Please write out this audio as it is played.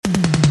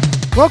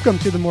Welcome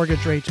to the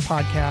Mortgage Rates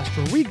Podcast,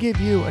 where we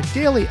give you a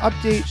daily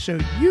update so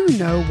you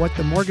know what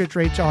the mortgage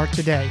rates are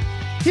today.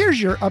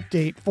 Here's your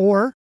update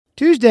for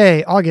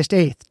Tuesday, August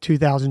 8th,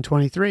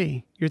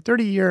 2023. Your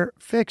 30-year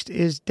fixed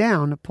is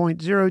down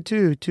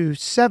 0.02 to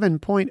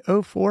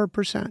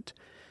 7.04%.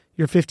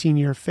 Your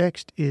 15-year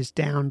fixed is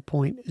down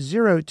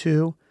 0.02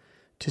 to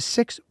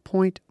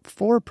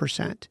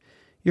 6.4%.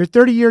 Your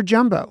 30-year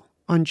jumbo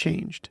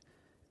unchanged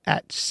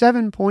at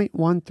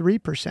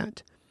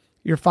 7.13%.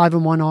 Your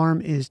 5-1 ARM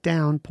is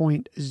down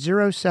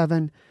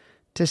 0.07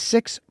 to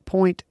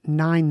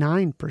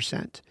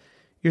 6.99%.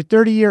 Your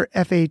 30-year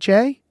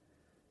FHA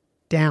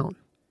down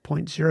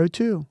 0.02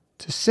 to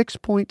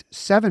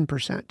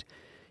 6.7%.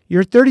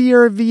 Your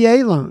 30-year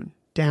VA loan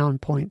down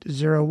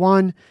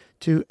 0.01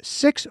 to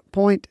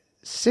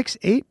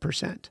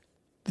 6.68%.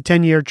 The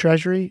 10-year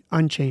Treasury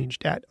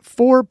unchanged at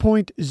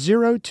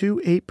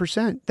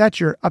 4.028%. That's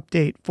your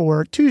update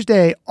for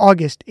Tuesday,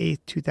 August 8th,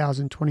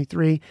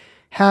 2023.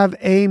 Have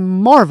a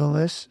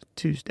marvelous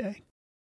Tuesday.